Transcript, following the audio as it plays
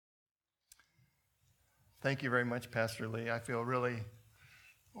Thank you very much, Pastor Lee. I feel really,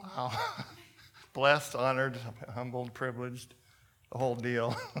 wow, blessed, honored, humbled, privileged, the whole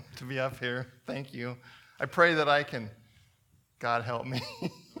deal to be up here. Thank you. I pray that I can, God help me.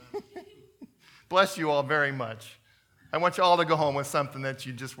 Bless you all very much. I want you all to go home with something that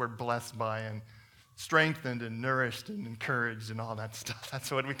you just were blessed by and strengthened and nourished and encouraged and all that stuff.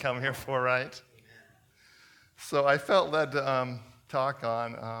 That's what we come here for, right? So I felt led to talk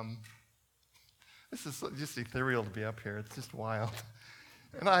on, this is just ethereal to be up here. It's just wild.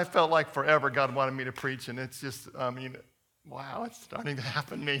 And I felt like forever God wanted me to preach, and it's just, wow, it's starting to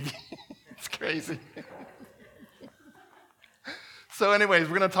happen maybe. It's crazy. So anyways,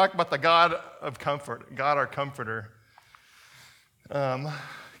 we're going to talk about the God of comfort, God our comforter.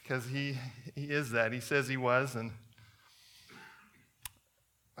 Because he is that. He says he was. And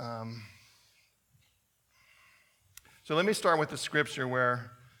so let me start with the scripture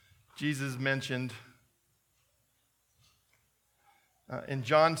where Jesus mentioned in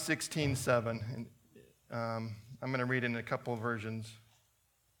John 16:7. I'm going to read it in a couple of versions.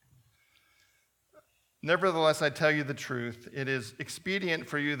 Nevertheless, I tell you the truth. It is expedient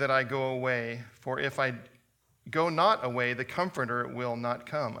for you that I go away, for if I go not away, the Comforter will not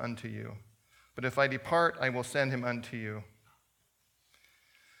come unto you. But if I depart, I will send him unto you.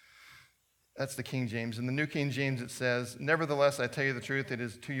 That's the King James. In the New King James, it says, Nevertheless, I tell you the truth, it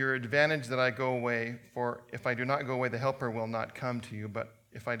is to your advantage that I go away, for if I do not go away, the Helper will not come to you, but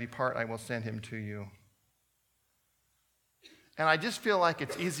if I depart, I will send him to you. And I just feel like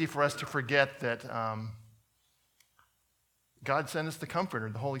it's easy for us to forget that God sent us the Comforter,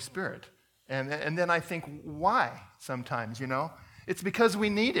 the Holy Spirit. And then I think, why sometimes, It's because we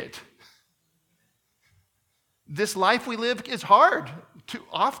need it. This life we live is hard too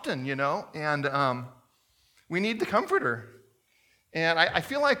often, and we need the Comforter. And I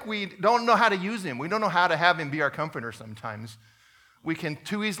feel like we don't know how to use him. We don't know how to have him be our comforter sometimes. We can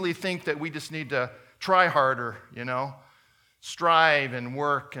too easily think that we just need to try harder, strive and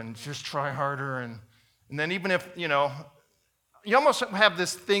work and just try harder. And then even if, you almost have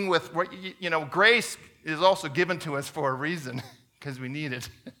this thing with, grace is also given to us for a reason, because we need it,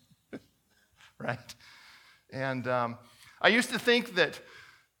 right? And I used to think that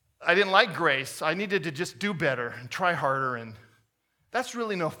I didn't like grace. I needed to just do better and try harder, and that's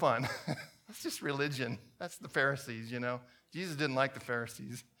really no fun. That's just religion. That's the Pharisees, Jesus didn't like the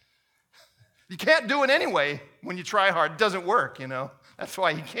Pharisees. You can't do it anyway when you try hard. It doesn't work, That's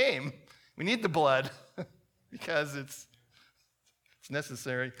why he came. We need the blood because it's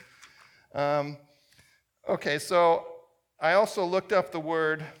necessary. Okay, so I also looked up the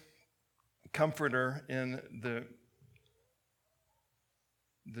word comforter in the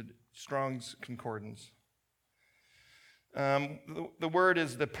Strong's Concordance. The word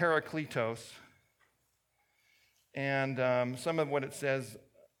is the parakletos, and some of what it says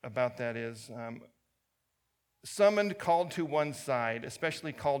about that is summoned, called to one's side,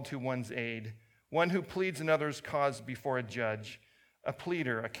 especially called to one's aid, one who pleads another's cause before a judge, a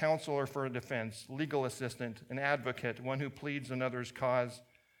pleader, a counselor for a defense, legal assistant, an advocate, one who pleads another's cause,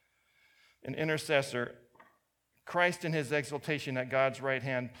 an intercessor, Christ in his exaltation at God's right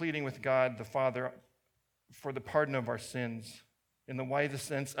hand, pleading with God the Father for the pardon of our sins. In the widest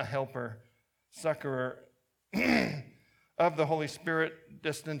sense, a helper, succorer of the Holy Spirit,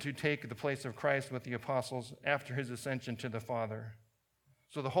 destined to take the place of Christ with the apostles after his ascension to the Father.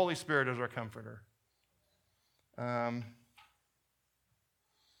 So the Holy Spirit is our comforter.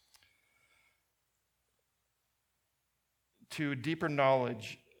 To deeper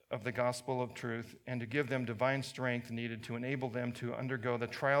knowledge of the gospel of truth and to give them divine strength needed to enable them to undergo the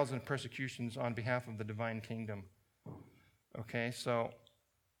trials and persecutions on behalf of the divine kingdom. Okay, so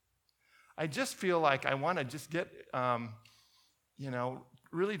I just feel like I want to just get,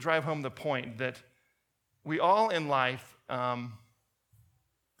 really drive home the point that we all in life,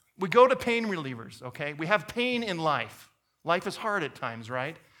 we go to pain relievers, okay? We have pain in life. Life is hard at times,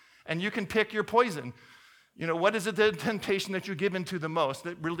 right? And you can pick your poison. What is it, the temptation that you give into the most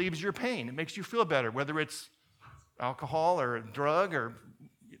that relieves your pain? It makes you feel better, whether it's alcohol or a drug or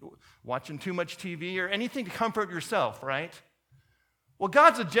watching too much TV or anything to comfort yourself, right? Well,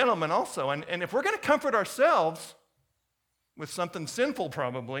 God's a gentleman also, and if we're going to comfort ourselves with something sinful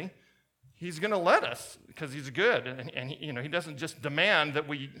probably, he's going to let us because he's good, and he doesn't just demand that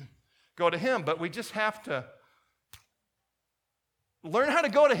we go to him, but we just have to learn how to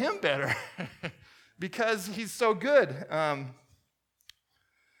go to him better. Because he's so good.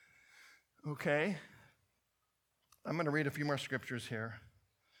 Okay. I'm going to read a few more scriptures here.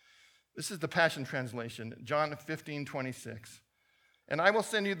 This is the Passion Translation, John 15:26. And I will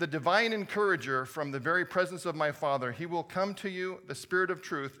send you the divine encourager from the very presence of my Father. He will come to you, the Spirit of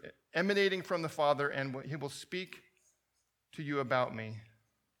truth, emanating from the Father, and he will speak to you about me.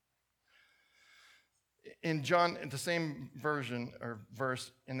 In John, in the same version or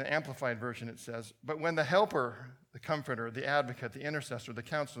verse, in the Amplified Version, it says, but when the helper, the comforter, the advocate, the intercessor, the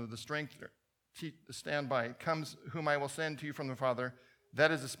counselor, the strengthener, the standby comes, whom I will send to you from the Father,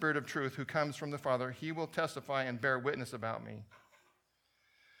 that is the Spirit of truth who comes from the Father. He will testify and bear witness about me.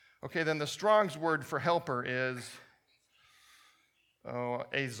 Okay, then the Strong's word for helper is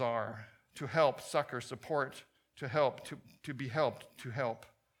azar, to help, succor, support, to help, to be helped, to help.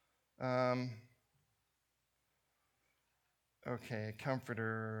 Okay,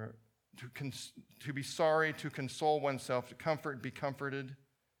 comforter, to be sorry, to console oneself, to comfort, be comforted,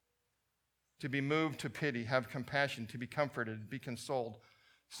 to be moved to pity, have compassion, to be comforted, be consoled.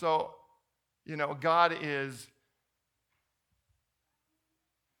 So, God is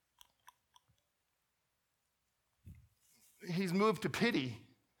He's moved to pity.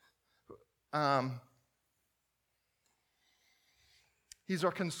 He's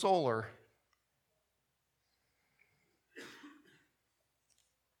our consoler.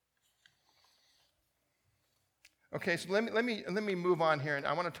 Okay, so let me move on here, and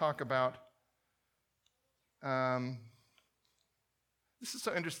I want to talk about. This is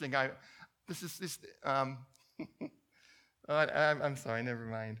so interesting. I'm sorry. Never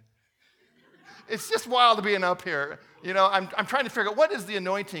mind. It's just wild being up here. I'm trying to figure out what is the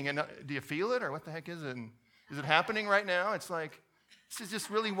anointing, and do you feel it, or what the heck is it? And is it happening right now? It's like this is just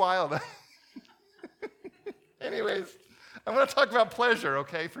really wild. Anyways, I want to talk about pleasure,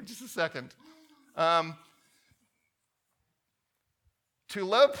 okay, for just a second. To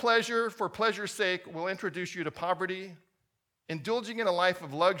love pleasure for pleasure's sake will introduce you to poverty. Indulging in a life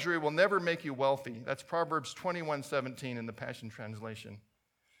of luxury will never make you wealthy. That's Proverbs 21:17 in the Passion Translation.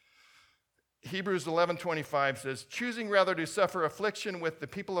 Hebrews 11:25 says, choosing rather to suffer affliction with the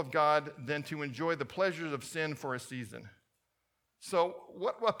people of God than to enjoy the pleasures of sin for a season. So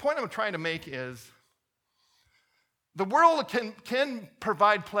what point I'm trying to make is the world can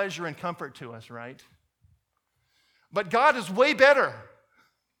provide pleasure and comfort to us, right? But God is way better.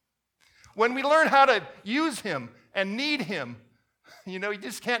 When we learn how to use him and need him, you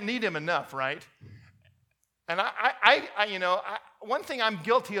just can't need him enough, right? And one thing I'm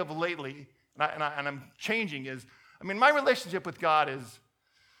guilty of lately, and I'm changing is, my relationship with God is,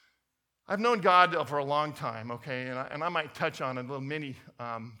 I've known God for a long time, okay? And I might touch on a little mini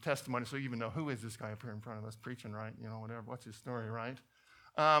testimony so you even know who is this guy up here in front of us preaching, right? Whatever, what's his story, right?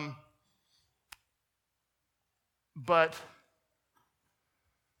 But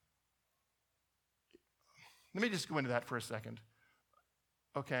let me just go into that for a second,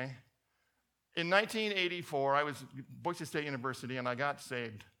 okay? In 1984, I was at Boise State University, and I got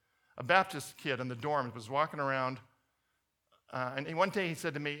saved. A Baptist kid in the dorms was walking around, and one day he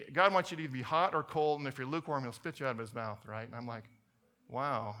said to me, God wants you to either be hot or cold, and if you're lukewarm, he'll spit you out of his mouth, right? And I'm like,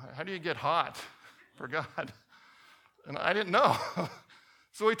 wow, how do you get hot for God? And I didn't know.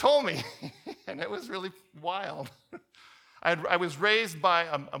 So he told me, and it was really wild. I was raised by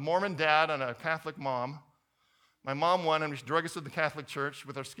a Mormon dad and a Catholic mom. My mom won, and she drug us to the Catholic church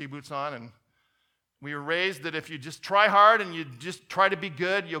with our ski boots on, and we were raised that if you just try hard and you just try to be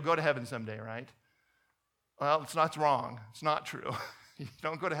good, you'll go to heaven someday, right? Well, it's wrong. It's not true. You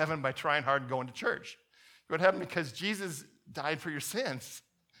don't go to heaven by trying hard and going to church. You go to heaven because Jesus died for your sins.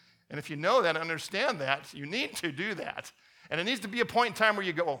 And if you know that and understand that, you need to do that. And it needs to be a point in time where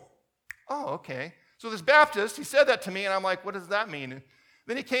you go, oh, okay. So this Baptist, he said that to me, and I'm like, what does that mean? And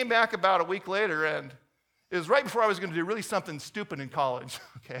then he came back about a week later, and it was right before I was going to do really something stupid in college,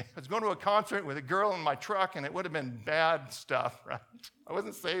 okay? I was going to a concert with a girl in my truck, and it would have been bad stuff, right? I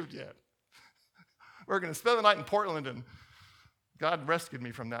wasn't saved yet. We were going to spend the night in Portland, and God rescued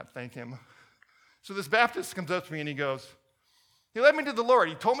me from that, thank him. So this Baptist comes up to me, and he goes, he led me to the Lord.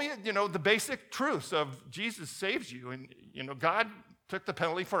 He told me, the basic truths of Jesus saves you, and, God took the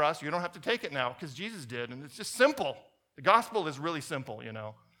penalty for us. You don't have to take it now because Jesus did, and it's just simple. The gospel is really simple,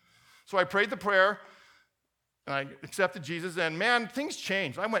 So I prayed the prayer, and I accepted Jesus, and man, things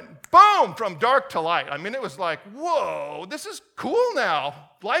changed. I went, boom, from dark to light. It was like, whoa, this is cool now.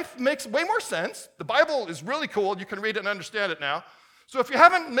 Life makes way more sense. The Bible is really cool. You can read it and understand it now. So if you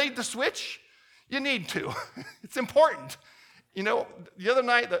haven't made the switch, you need to. It's important. The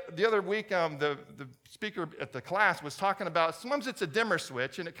other week, the speaker at the class was talking about sometimes it's a dimmer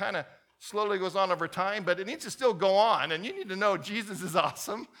switch, and it kind of slowly goes on over time, but it needs to still go on, and you need to know Jesus is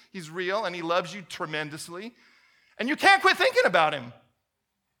awesome. He's real, and he loves you tremendously. And you can't quit thinking about him.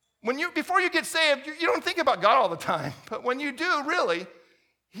 Before you get saved, you don't think about God all the time. But when you do, really,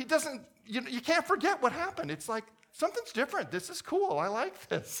 he doesn't, you can't forget what happened. It's like, something's different. This is cool. I like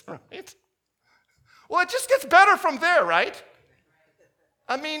this, right? Well, it just gets better from there, right?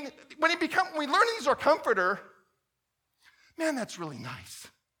 I mean, when we learn he's our comforter, man, that's really nice,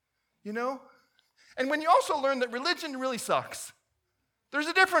 you know? And when you also learn that religion really sucks, there's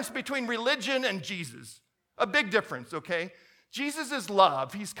a difference between religion and Jesus, a big difference, okay? Jesus is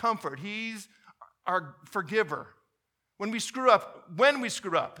love, he's comfort, he's our forgiver. When we screw up,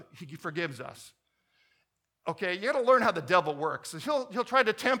 he forgives us. Okay, you gotta learn how the devil works. So he'll try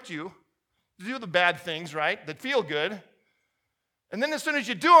to tempt you to do the bad things, right, that feel good. And then as soon as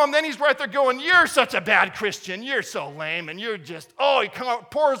you do them, then he's right there going, you're such a bad Christian, you're so lame, and you're just, he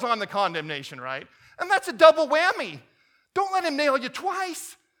pours on the condemnation, right? And that's a double whammy. Don't let him nail you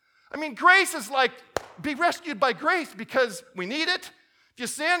twice. I mean, grace is like, be rescued by grace because we need it. If you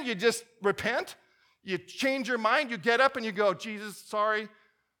sin, you just repent. You change your mind, you get up and you go, Jesus, sorry,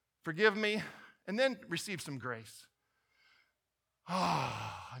 forgive me, and then receive some grace.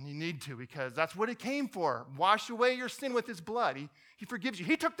 And you need to because that's what it came for. Wash away your sin with his blood. He forgives you.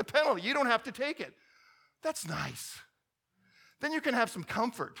 He took the penalty. You don't have to take it. That's nice. Then you can have some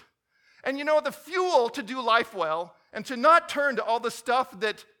comfort. And you know, the fuel to do life well and to not turn to all the stuff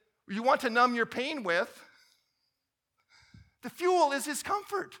that you want to numb your pain with, the fuel is his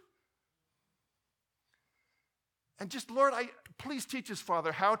comfort. And just, Lord, please teach us,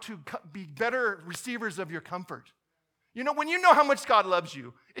 Father, how to be better receivers of your comfort. You know, when you know how much God loves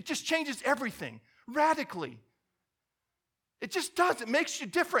you, it just changes everything radically. It just does. It makes you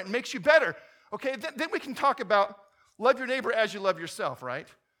different. It makes you better. Okay, then we can talk about love your neighbor as you love yourself, right?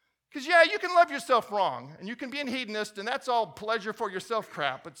 Because, you can love yourself wrong, and you can be an hedonist, and that's all pleasure for yourself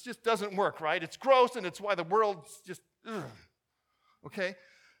crap. It just doesn't work, right? It's gross, and it's why the world's just, okay?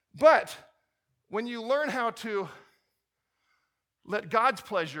 But when you learn how to let God's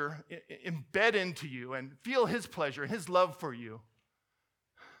pleasure embed into you and feel his pleasure and his love for you.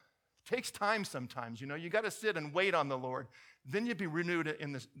 It takes time sometimes, you know. You got to sit and wait on the Lord. Then you'll be renewed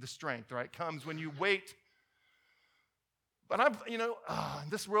in the strength, right? Comes when you wait. But in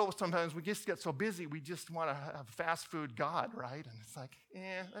this world sometimes we just get so busy, we just want to have fast food God, right? And it's like,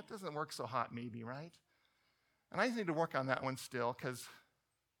 that doesn't work so hot maybe, right? And I need to work on that one still because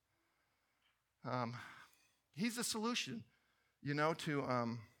he's the solution. You know,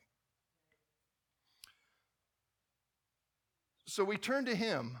 so we turn to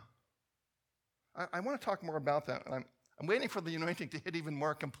him. I want to talk more about that. I'm waiting for the anointing to hit even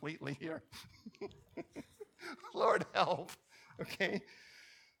more completely here. Lord help. Okay.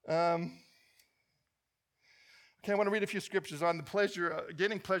 I want to read a few scriptures on the pleasure,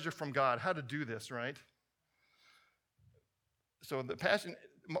 getting pleasure from God, how to do this, right? So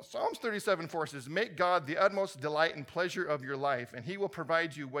Psalms 37:4 says, make God the utmost delight and pleasure of your life, and he will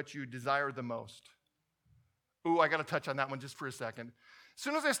provide you what you desire the most. Ooh, I got to touch on that one just for a second. As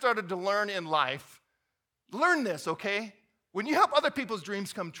soon as I started to learn in life, learn this, okay? When you help other people's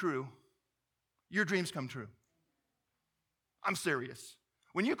dreams come true, your dreams come true. I'm serious.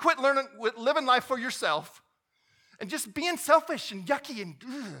 When you quit living life for yourself and just being selfish and yucky and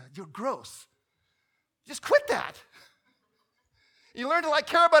you're gross, just quit that. You learn to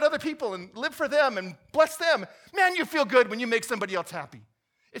care about other people and live for them and bless them. Man, you feel good when you make somebody else happy.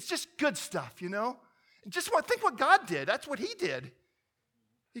 It's just good stuff, you know? Just think what God did. That's what he did.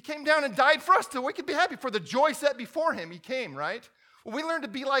 He came down and died for us so we could be happy. For the joy set before him, he came, right? Well, we learn to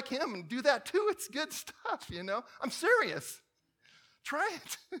be like him and do that too. It's good stuff, you know? I'm serious. Try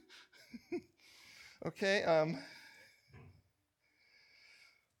it. Okay,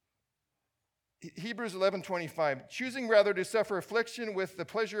 Hebrews 11:25, choosing rather to suffer affliction with the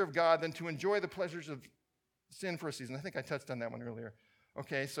pleasure of God than to enjoy the pleasures of sin for a season. I think I touched on that one earlier.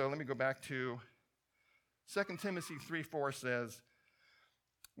 Okay, so let me go back to 2 Timothy 3:4 says,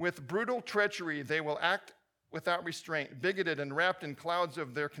 with brutal treachery they will act without restraint, bigoted and wrapped in clouds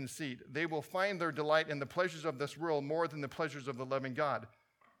of their conceit. They will find their delight in the pleasures of this world more than the pleasures of the loving God.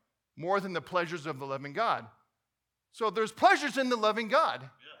 More than the pleasures of the loving God. So there's pleasures in the loving God.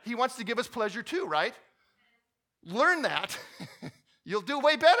 He wants to give us pleasure too, right? Learn that. You'll do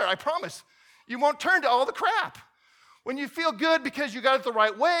way better, I promise. You won't turn to all the crap. When you feel good because you got it the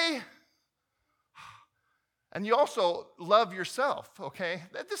right way, and you also love yourself, okay?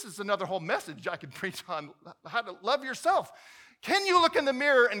 This is another whole message I could preach on, how to love yourself. Can you look in the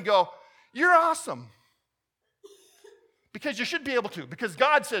mirror and go, you're awesome? Because you should be able to, because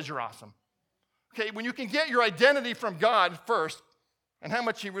God says you're awesome. Okay, when you can get your identity from God first, and how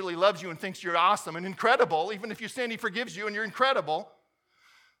much he really loves you and thinks you're awesome and incredible, even if you sin, he forgives you and you're incredible,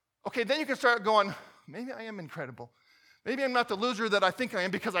 Okay, then you can start going, maybe I am incredible. Maybe I'm not the loser that I think I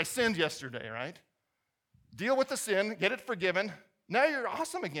am because I sinned yesterday, right? Deal with the sin, get it forgiven. Now you're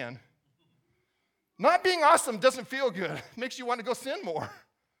awesome again. Not being awesome doesn't feel good. It makes you want to go sin more.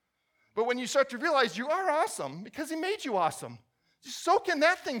 But when you start to realize you are awesome because he made you awesome, just soak in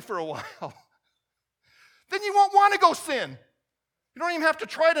that thing for a while. Then you won't want to go sin. You don't even have to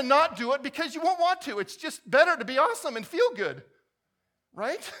try to not do it because you won't want to. It's just better to be awesome and feel good,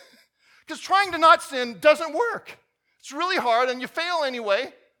 right? Because trying to not sin doesn't work. It's really hard and you fail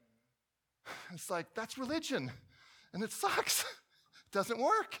anyway. It's like, that's religion, and it sucks. It doesn't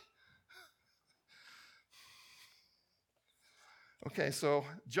work. Okay, so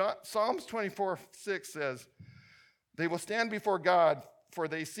Psalms 24:6 says, they will stand before God, for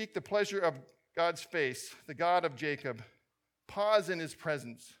they seek the pleasure of God's face, the God of Jacob. Pause in his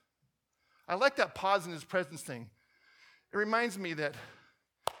presence. I like that pause in his presence thing. It reminds me that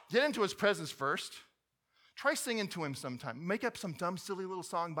get into his presence first. Try singing to him sometime. Make up some dumb, silly little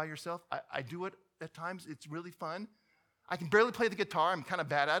song by yourself. I do it at times. It's really fun. I can barely play the guitar. I'm kind of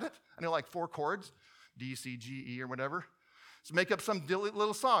bad at it. I know like 4 chords, D, C, G, E, or whatever. So make up some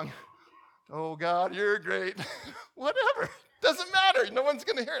little song. Oh, God, you're great. Whatever. Doesn't matter. No one's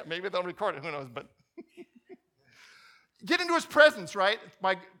going to hear it. Maybe they'll record it. Who knows? But get into his presence, right?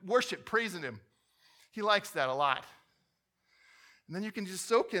 By worship, praising him. He likes that a lot. And then you can just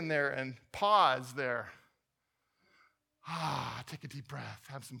soak in there and pause there. Take a deep breath.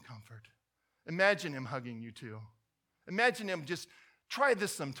 Have some comfort. Imagine him hugging you too. Imagine him just, try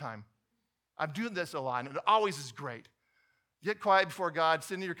this sometime. I'm doing this a lot, and it always is great. Get quiet before God,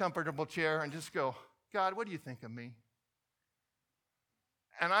 sit in your comfortable chair, and just go, God, what do you think of me?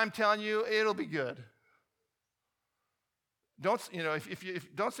 And I'm telling you, it'll be good. Don't,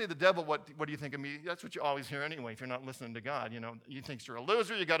 don't say the devil, what do you think of me? That's what you always hear anyway if you're not listening to God. You think you're a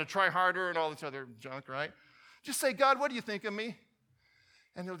loser, you got to try harder and all this other junk, right? Just say, God, what do you think of me?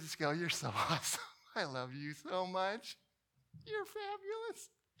 And he'll just go, you're so awesome. I love you so much. You're fabulous.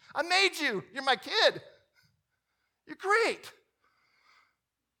 I made you. You're my kid. You're great.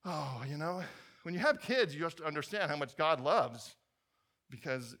 Oh, when you have kids, you have to understand how much God loves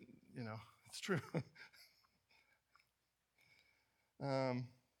because, it's true.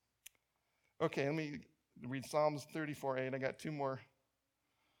 Okay, let me read Psalms 34:8. I got 2 more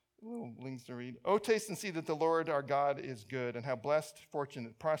little links to read. Oh, taste and see that the Lord our God is good, and how blessed,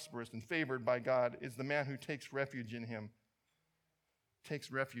 fortunate, prosperous, and favored by God is the man who takes refuge in him.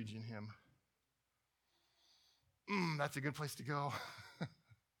 Takes refuge in him. That's a good place to go.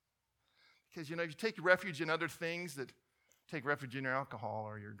 Because, if you take refuge in other things that take refuge in your alcohol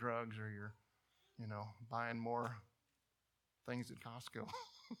or your drugs or your, buying more things at Costco.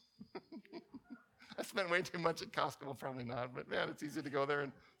 I spent way too much at Costco. Well, probably not, but man, it's easy to go there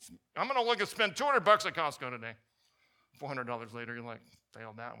and I'm going to look and spend $200 at Costco today. $400 later, you're like,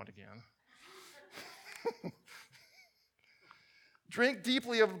 failed that one again. Drink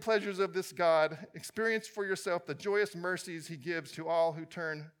deeply of the pleasures of this God. Experience for yourself the joyous mercies he gives to all who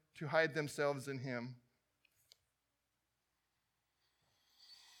turn to hide themselves in him.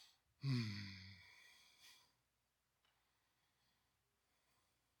 I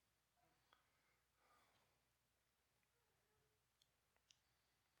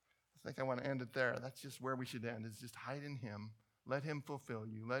think I want to end it there. That's just where we should end, is just hide in him. Let him fulfill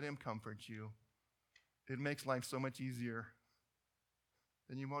you. Let him comfort you. It makes life so much easier.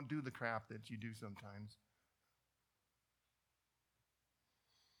 Then you won't do the crap that you do sometimes.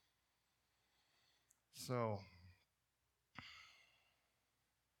 So,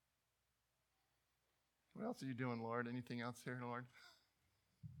 what else are you doing, Lord? Anything else here, Lord?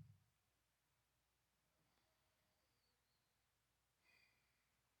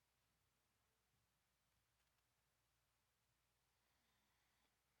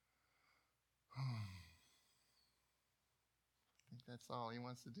 I think that's all he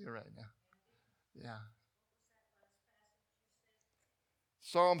wants to do right now. Yeah.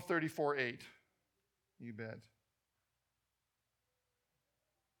 Psalm 34:8. You bet.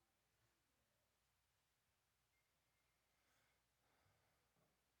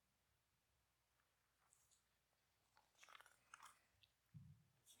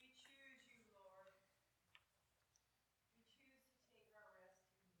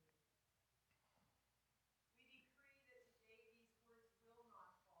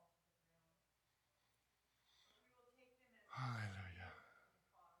 Hallelujah.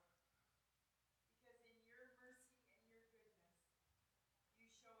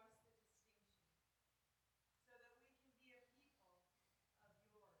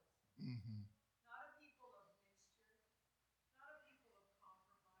 Mm-hmm.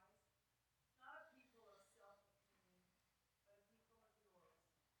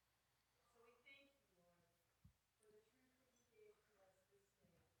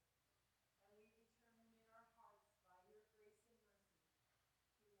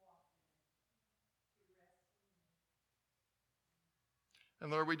 And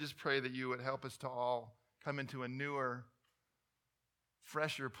Lord, we just pray that you would help us to all come into a newer,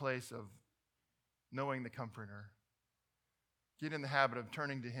 fresher place of knowing the Comforter. Get in the habit of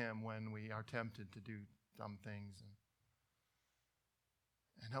turning to him when we are tempted to do dumb things.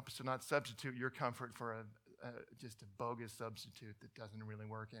 And help us to not substitute your comfort for just a bogus substitute that doesn't really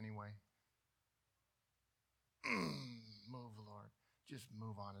work anyway. Move, Lord. Just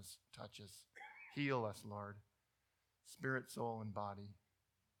move on us, touch us, heal us, Lord. Spirit, soul, and body.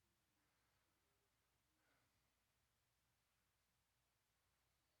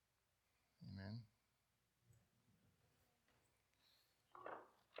 Amen.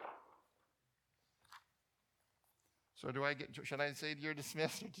 So should I say you're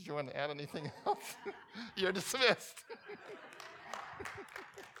dismissed, or did you want to add anything else? You're dismissed.